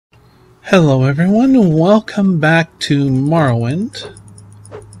Hello everyone, welcome back to Morrowind.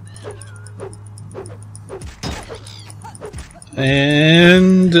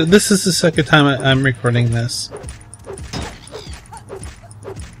 And this is the second time I'm recording this.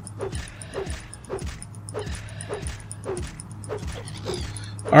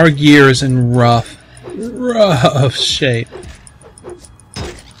 Our gear is in rough shape.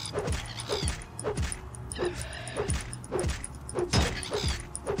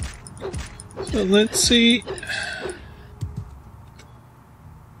 So let's see.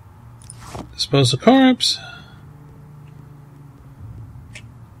 Dispose the corpse.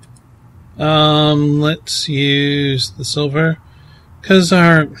 Let's use the silver because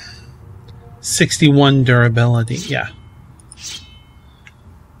our 61 durability, yeah.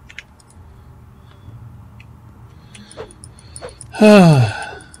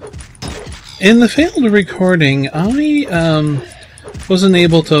 In the failed recording, I wasn't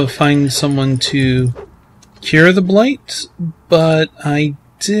able to find someone to cure the blight, but I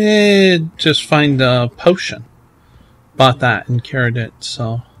did just find a potion. Bought that and cured it,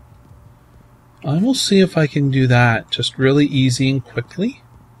 so I will see if I can do that just really easy and quickly.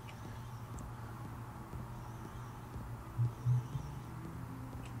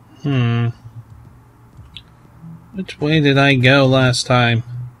 Which way did I go last time?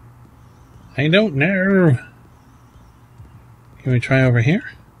 I don't know. Can we try over here?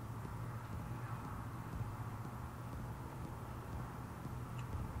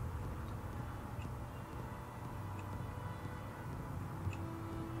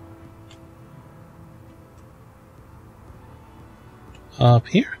 Up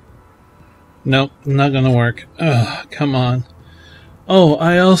here? Nope, not gonna work. Ugh, come on. Oh,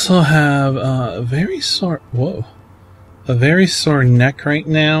 I also have a very sore neck right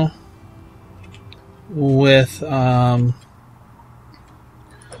now with a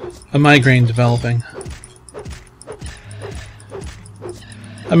migraine developing.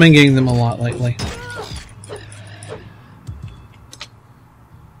 I've been getting them a lot lately.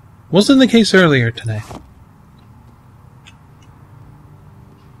 Wasn't the case earlier today.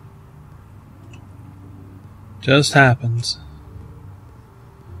 Just happens.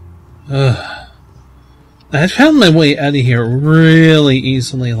 Ugh. I found my way out of here really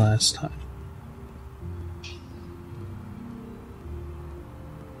easily last time.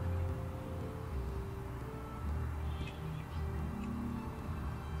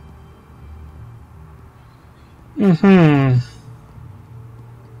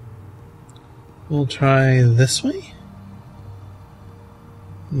 We'll try this way?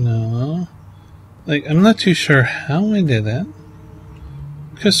 No. I'm not too sure how I did it.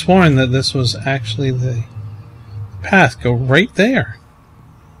 I could have sworn that this was actually the path. Go right there.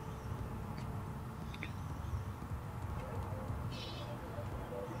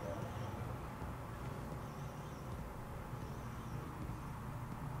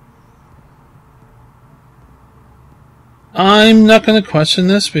 I'm not going to question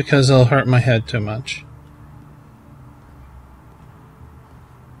this because it'll hurt my head too much.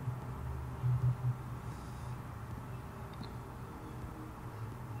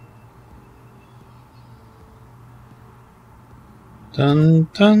 Dun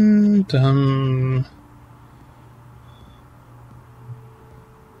dun dun.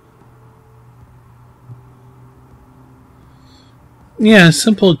 Yeah,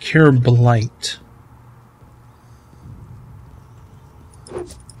 simple cure blight.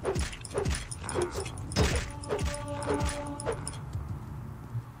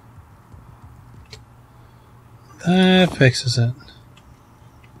 That fixes it.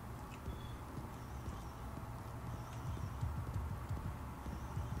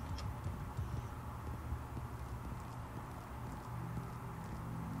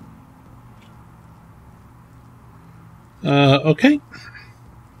 Okay.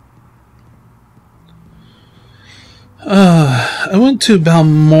 I went to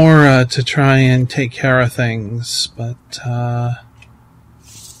Balmora to try and take care of things, but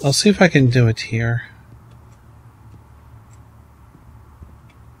I'll see if I can do it here.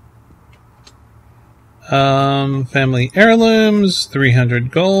 Family heirlooms,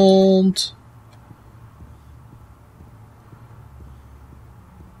 300 gold.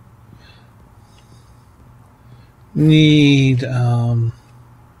 Need,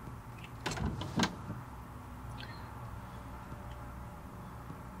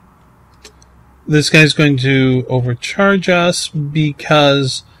 this guy's going to overcharge us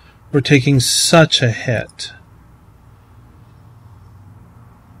because we're taking such a hit.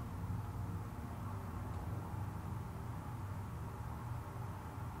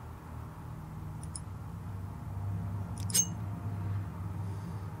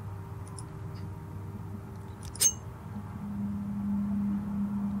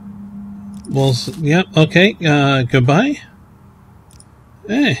 Well, yep, okay, goodbye.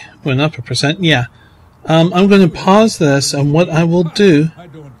 Hey, went up 1%, yeah. I'm going to pause this, and what I will do I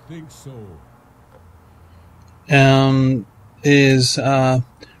don't think so. Is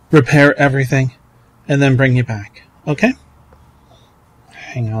repair everything, and then bring you back, okay?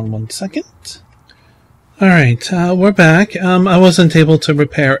 Hang on 1 second. Alright, we're back. I wasn't able to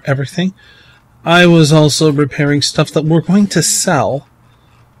repair everything. I was also repairing stuff that we're going to sell.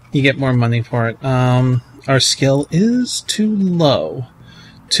 You get more money for it. Our skill is too low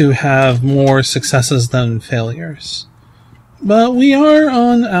to have more successes than failures. But we are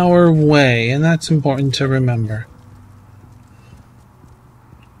on our way, and that's important to remember.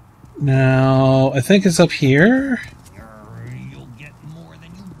 Now, I think it's up here. You'll get more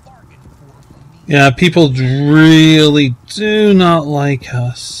than you bargained for from me. Yeah, people really do not like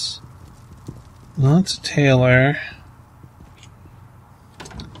us. That's a tailor.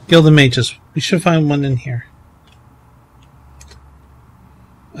 Guild of Mages. We should find one in here.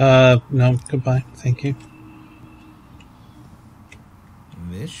 No, goodbye. Thank you.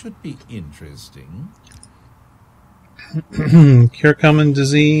 This should be interesting. Cure common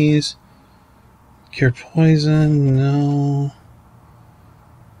disease. Cure poison. No.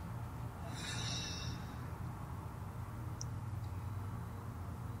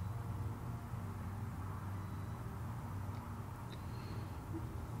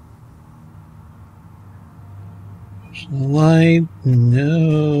 Light.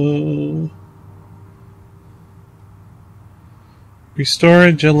 No. Restore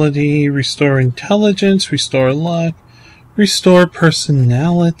agility. Restore intelligence. Restore luck. Restore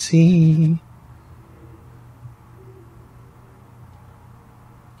personality.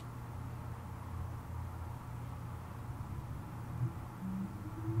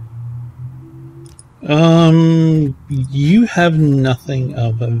 You have nothing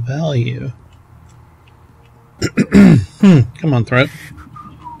of a value. Come on, throat.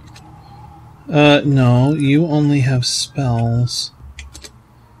 No, you only have spells.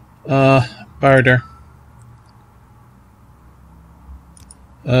 Barter.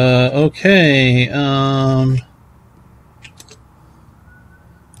 Okay,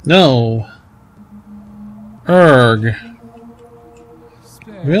 no. Erg.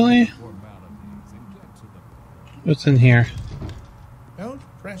 Really? What's in here? Don't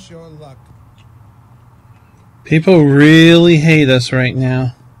press your luck. People really hate us right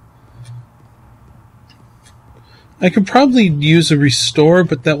now. I could probably use a restore,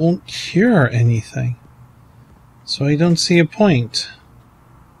 but that won't cure anything. So I don't see a point.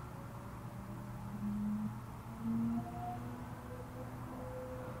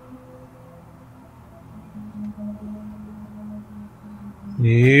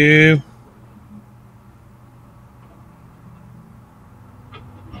 You.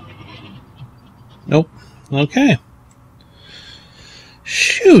 Nope. Okay.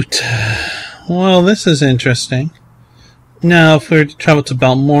 Shoot. Well, this is interesting. Now, if we were to travel to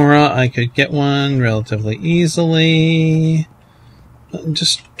Balmora, I could get one relatively easily. I'm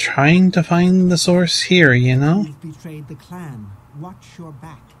just trying to find the source here, you know? You've betrayed the clan. Watch your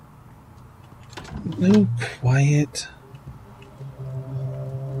back. No, quiet.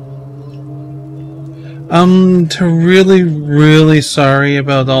 Really sorry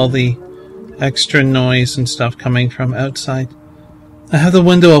about all the extra noise and stuff coming from outside. I have the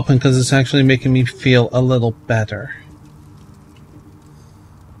window open because it's actually making me feel a little better.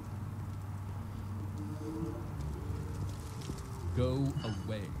 Go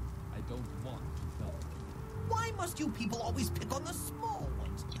away. I don't want to help. Why must you people always pick on the small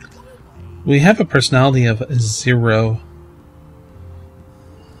ones? Go away. We have a personality of 0.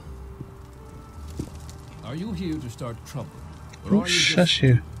 Are you here to start trouble? Or Oh, are you shush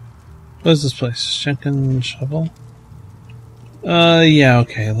you. What is this place? Shanken Shovel? Yeah,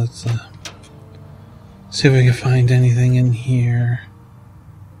 okay, let's, see if we can find anything in here.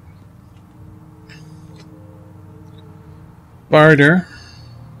 Barter.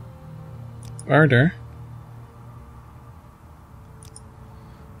 Barter.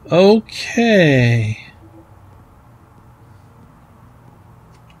 Okay.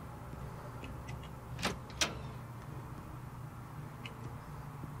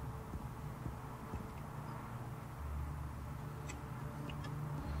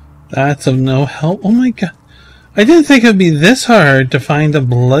 That's of no help. Oh my god. I didn't think it would be this hard to find a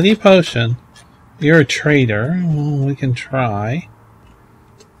bloody potion. You're a traitor. Well, we can try.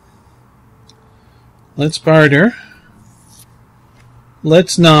 Let's barter.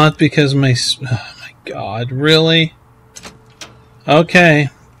 Let's not, because my... Oh my god, really? Okay.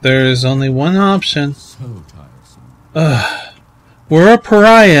 There's only one option. so tiresome? Ugh. We're a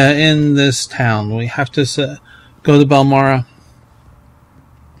pariah in this town. We have to go to Balmora.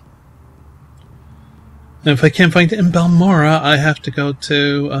 And if I can't find it in Balmora, I have to go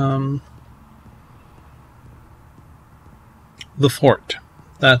to the fort.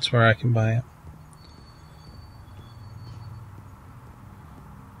 That's where I can buy it.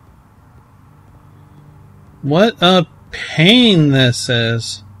 What a pain this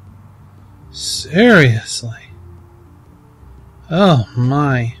is. Seriously. Oh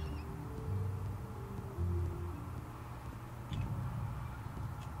my.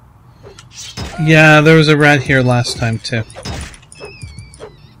 Yeah, there was a rat here last time too.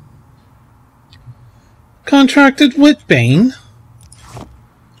 Contracted Whitbane?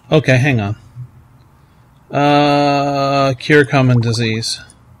 Okay, hang on. Cure common disease.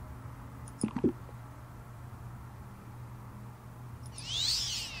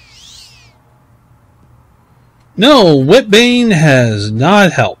 No, Whitbane has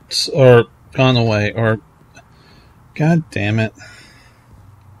not helped, or gone away, or... God damn it.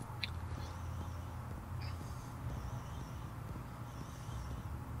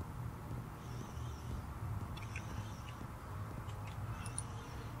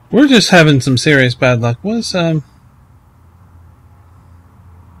 We're just having some serious bad luck. What's,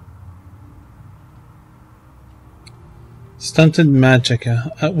 Stunted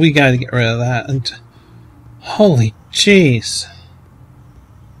Magicka. We gotta get rid of that. And holy jeez.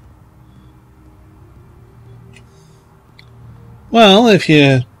 Well, if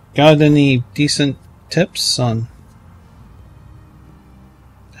you got any decent tips on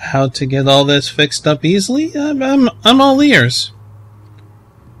how to get all this fixed up easily, I'm all ears.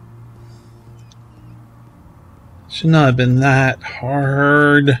 Should not have been that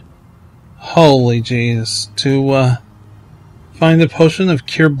hard. Holy jeez. To find a potion of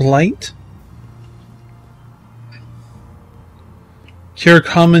Cure Blight? Cure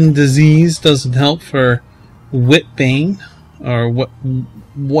Common Disease doesn't help for Whitbane, or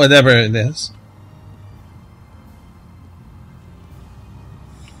whatever it is.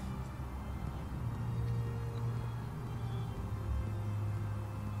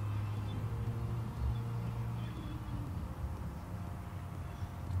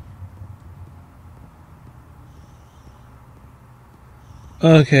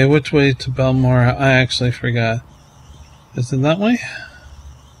 Okay, which way to Balmora? I actually forgot. Is it that way?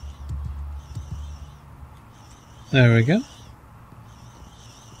 There we go.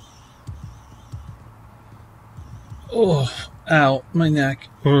 Oh, ow, my neck.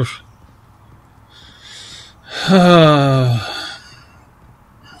 Oof.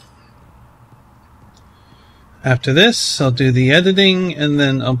 After this, I'll do the editing, and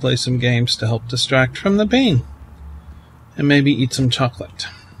then I'll play some games to help distract from the pain. And maybe eat some chocolate.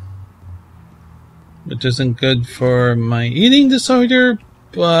 Which isn't good for my eating disorder,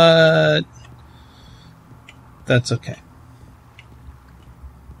 but that's okay.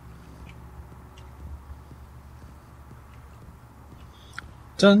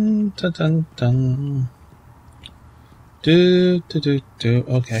 Dun dun dun dun. Do.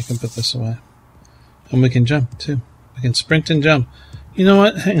 Okay, I can put this away. And we can jump too. We can sprint and jump. You know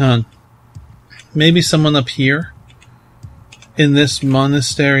what? Hang on. Maybe someone up here in this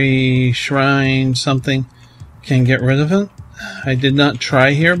monastery, shrine, something, can get rid of it. I did not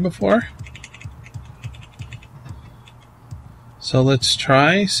try here before. So let's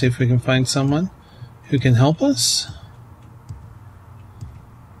try, see if we can find someone who can help us.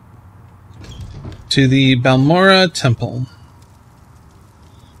 To the Balmora Temple.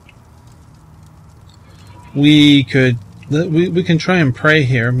 We can try and pray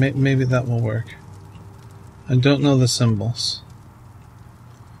here. Maybe that will work. I don't know the symbols.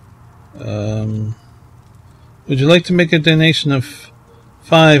 Would you like to make a donation of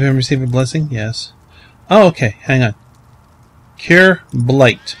 5 and receive a blessing? Yes. Oh, okay. Hang on. Cure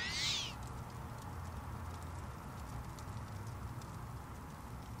Blight.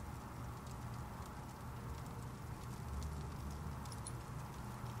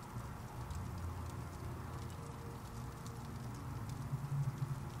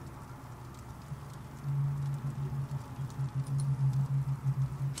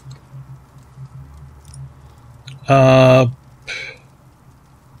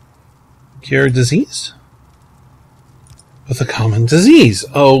 Cure disease? With a common disease.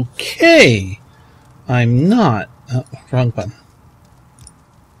 Okay. I'm not. Wrong button.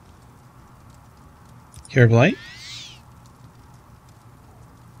 Cure blight.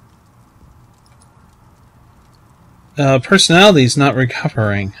 Personality's not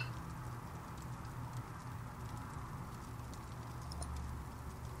recovering.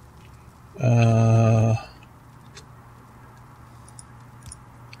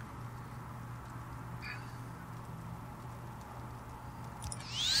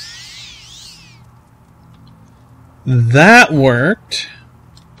 That worked.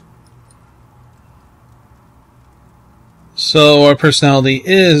 So our personality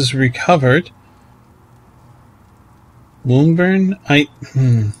is recovered. Wound burn?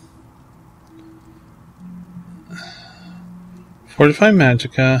 Fortify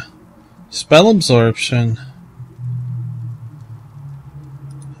Magicka. Spell absorption.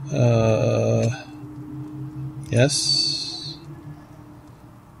 Yes.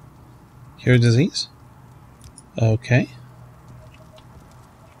 Cure disease? Okay.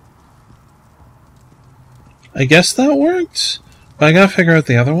 I guess that worked, but I gotta figure out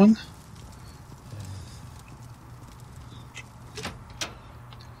the other one.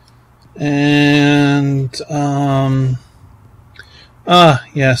 And,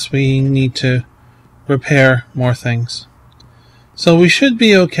 yes, we need to repair more things. So we should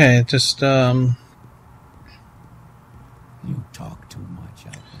be okay, just, You talk too much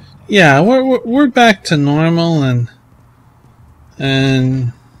out there. yeah, we're back to normal,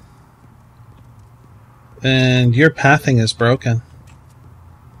 and your pathing is broken.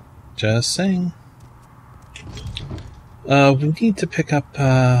 Just saying. We need to pick up,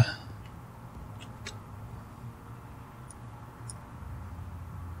 fuck.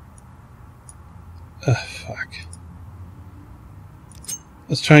 I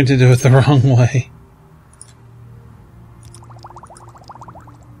was trying to do it the wrong way.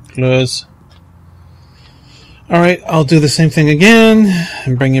 Close. Alright, I'll do the same thing again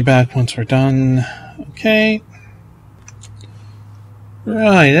and bring you back once we're done. Okay.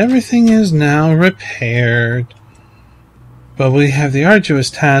 Right, everything is now repaired. But we have the arduous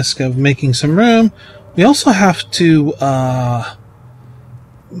task of making some room. We also have to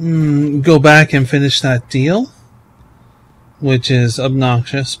go back and finish that deal, which is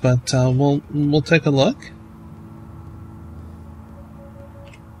obnoxious, but we'll take a look.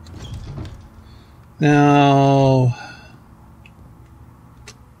 Now,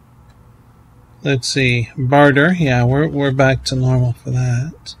 let's see, barter. Yeah, we're back to normal for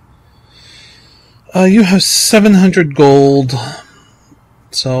that. You have 700 gold,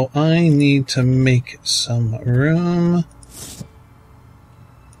 so I need to make some room.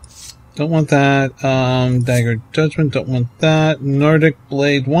 Don't want that. Dagger Judgment, don't want that. Nordic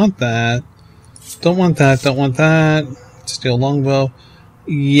Blade, want that. Don't want that, don't want that. Steel Longbow.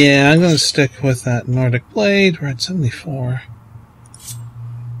 Yeah, I'm going to stick with that Nordic Blade. We're at 74.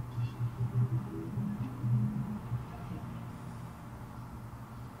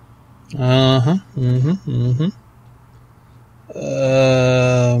 Uh-huh.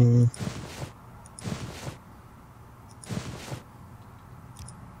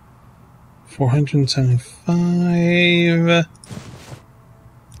 475.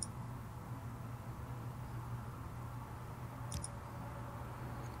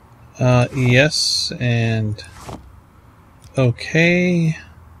 Yes, and okay.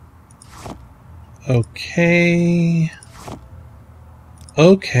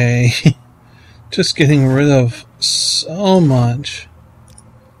 Okay. Just getting rid of so much.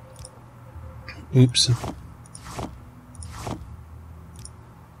 Oops.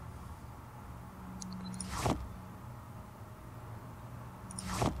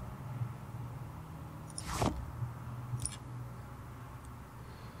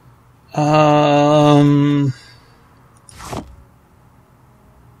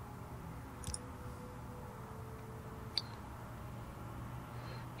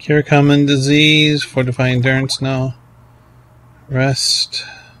 Cure common disease, fortify endurance, no. Rest.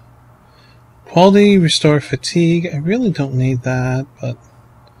 Quality, restore fatigue. I really don't need that, but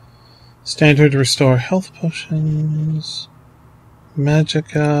standard restore health potions.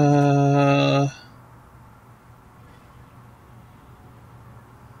 Magicka.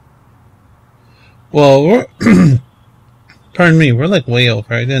 Well, we're pardon me, we're like way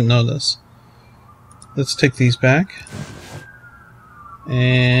over. I didn't know this. Let's take these back.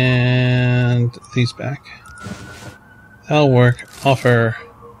 And these back. That'll work. Offer.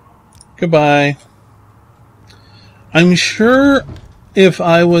 Goodbye. I'm sure if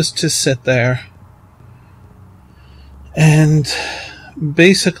I was to sit there and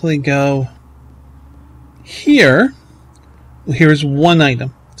basically go, here's one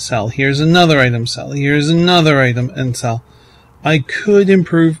item, sell. Here's another item, sell. Here's another item, and sell. I could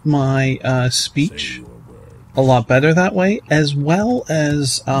improve my speech a lot better that way, as well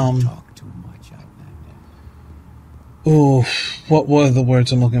as what were the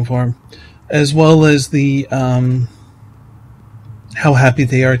words I'm looking for? As well as the how happy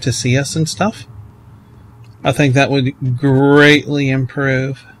they are to see us and stuff. I think that would greatly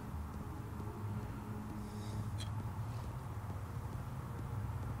improve.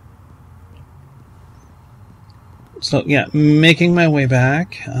 So yeah, making my way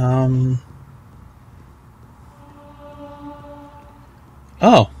back.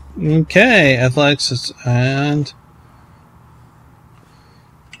 Oh, okay. Athletics and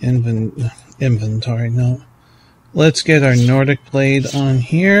inventory. No. Let's get our Nordic blade on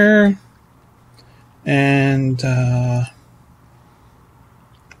here. And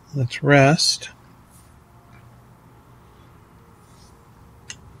let's rest.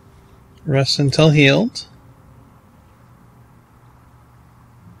 Rest until healed.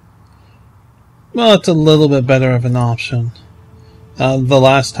 Well, it's a little bit better of an option. The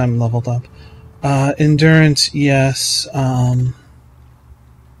last time leveled up. Endurance, yes. I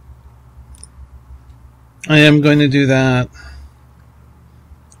am going to do that.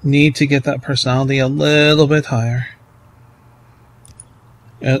 Need to get that personality a little bit higher.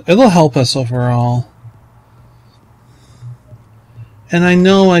 It'll help us overall. And I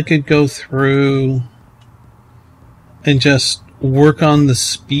know I could go through and just work on the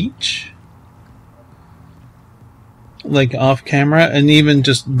speech, like off camera, and even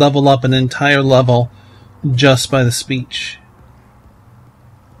just level up an entire level just by the speech.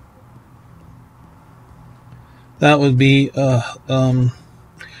 That would be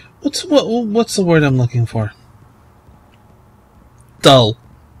what's the word I'm looking for? Dull.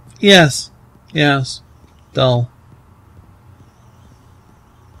 Yes, dull.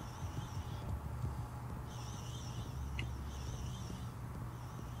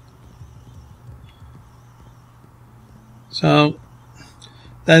 So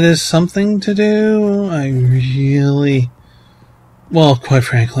that is something to do. I really, well, quite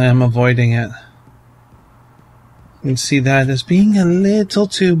frankly, I'm avoiding it. And see that as being a little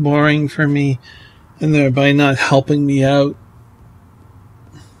too boring for me, and thereby not helping me out,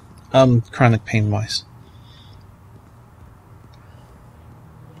 chronic pain wise.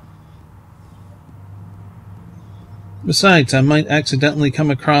 Besides, I might accidentally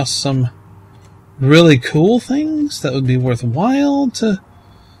come across some really cool things that would be worthwhile to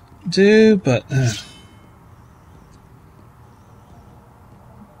do, but I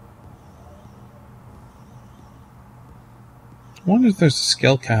wonder if there's a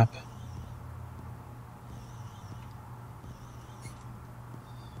skill cap.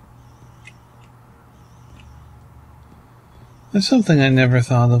 That's something I never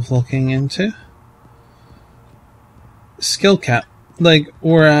thought of looking into. Skill cap. Like,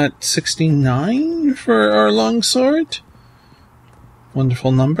 we're at 69 for our longsword.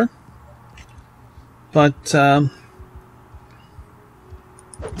 Wonderful number. But,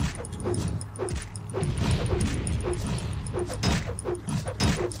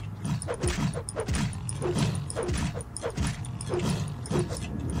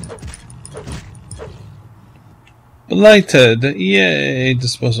 blighted. Yay,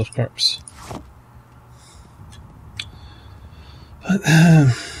 dispose of corpse.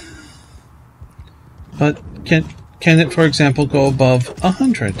 But can it, for example, go above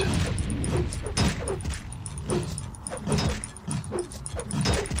 100?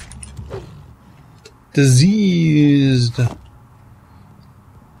 Diseased.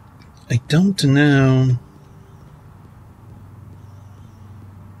 I don't know.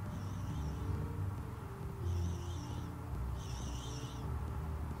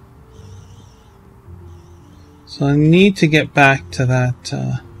 So I need to get back to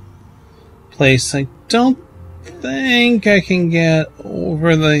that place. I don't think I can get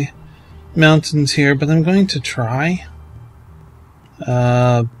over the mountains here, but I'm going to try.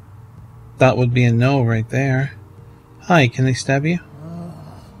 That would be a no right there. Hi, can I stab you? Come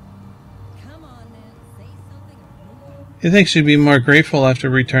on, then. Say something or move. I think she'd be more grateful after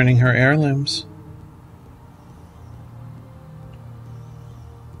returning her heirlooms.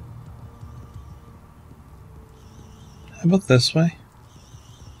 How about this way?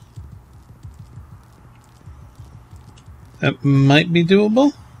 That might be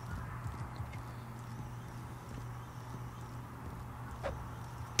doable.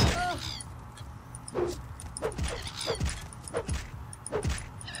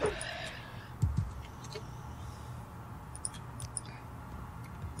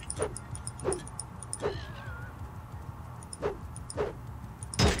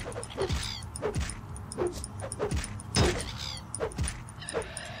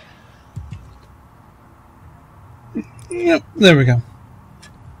 Yep, there we go.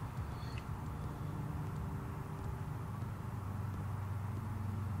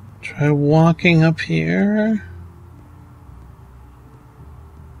 Try walking up here.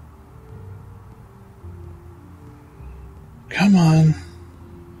 Come on.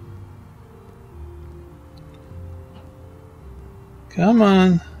 Come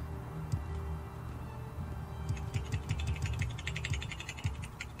on.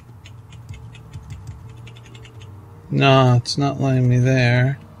 No, it's not letting me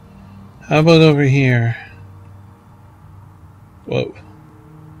there. How about over here? Whoa.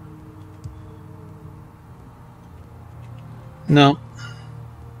 No.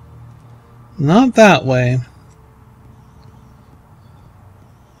 Not that way.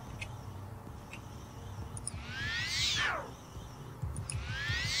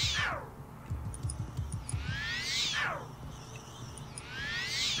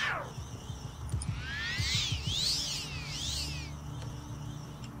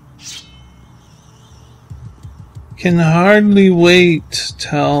 Can hardly wait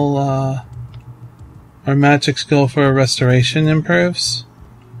till our magic skill for restoration improves.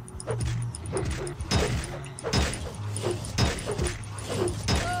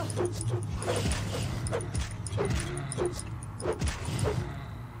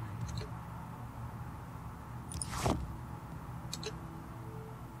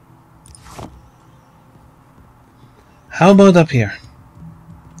 How about up here?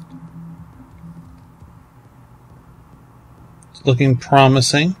 It's looking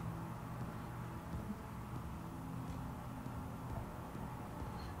promising.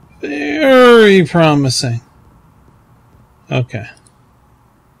 Very promising. Okay.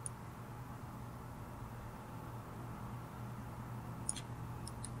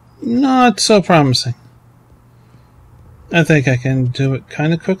 Not so promising. I think I can do it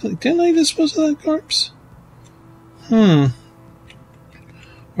kind of quickly. Didn't I dispose of that corpse? Or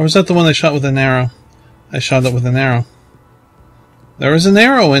was that the one I shot with an arrow? I shot it with an arrow. There was an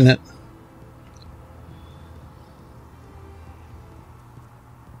arrow in it.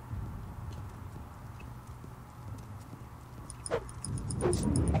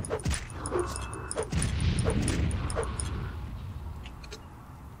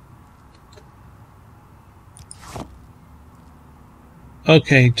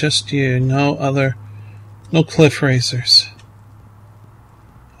 Okay, just you. No cliff racers.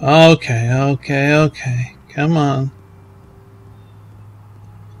 Okay. Come on.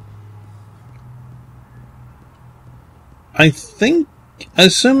 I think,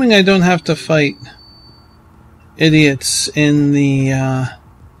 assuming I don't have to fight idiots in the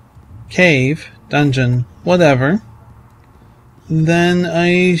cave, dungeon, whatever, then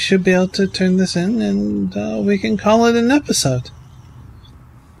I should be able to turn this in and we can call it an episode.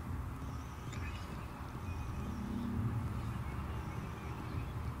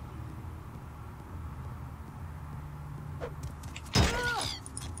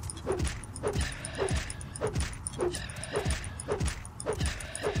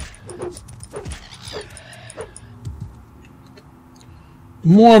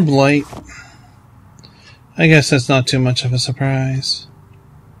 More blight. I guess that's not too much of a surprise.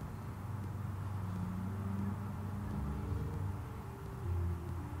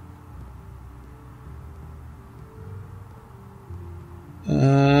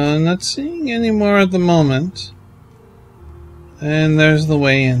 Not seeing any more at the moment. And there's the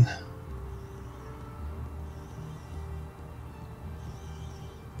way in.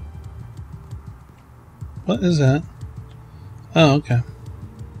 What is that? Oh, okay.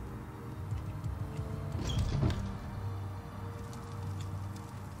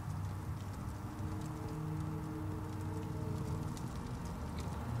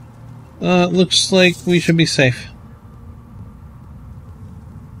 Looks like we should be safe.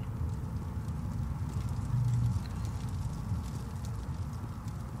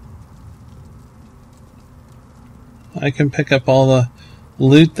 I can pick up all the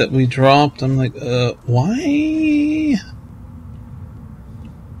loot that we dropped. I'm like, why?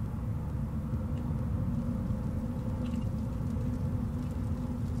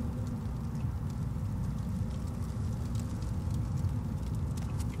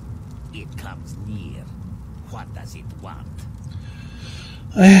 It comes near. What does it want?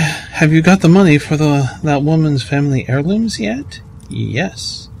 Have you got the money for that woman's family heirlooms yet?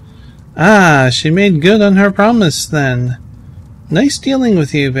 Yes. Ah, she made good on her promise then. Nice dealing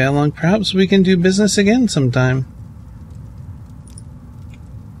with you, Balong. Perhaps we can do business again sometime.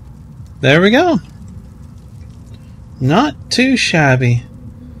 There we go. Not too shabby.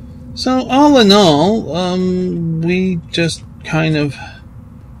 So all in all, we just kind of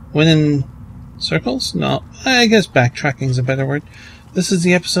went in circles? No, I guess backtracking is a better word. This is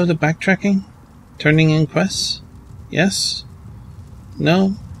the episode of backtracking? Turning in quests? Yes?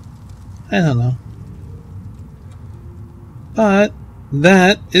 No? I don't know. But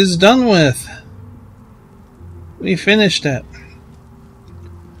that is done with. We finished it.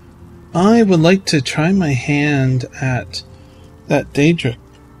 I would like to try my hand at that Daedric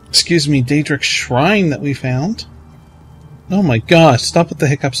shrine that we found. Oh my gosh, stop with the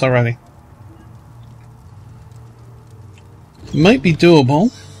hiccups already. Might be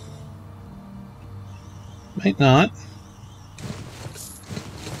doable. Might not.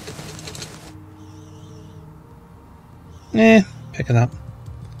 Pick it up.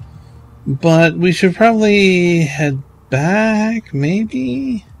 But we should probably head back,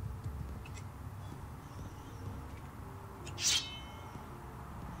 maybe?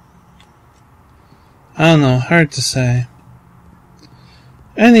 I don't know, hard to say.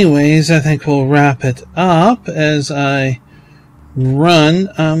 Anyways, I think we'll wrap it up as I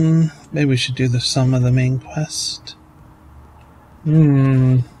run. Maybe we should do some of the main quest.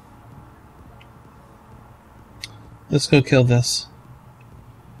 Let's go kill this.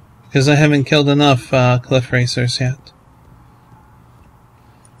 Because I haven't killed enough cliff racers yet.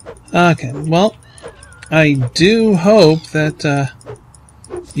 Okay, well, I do hope that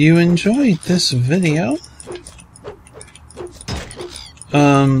you enjoyed this video.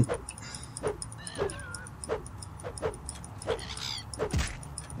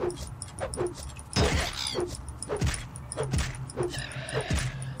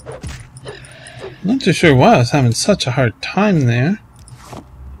 Not too sure why I was having such a hard time there.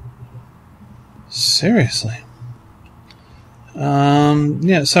 Seriously.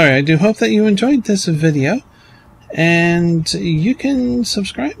 Yeah, sorry, I do hope that you enjoyed this video. And you can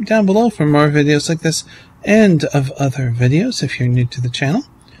subscribe down below for more videos like this and of other videos if you're new to the channel.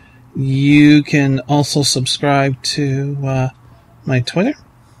 You can also subscribe to my Twitter.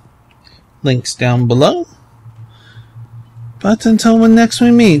 Links down below. But until when next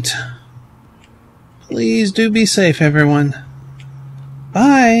we meet, please do be safe, everyone.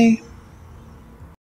 Bye!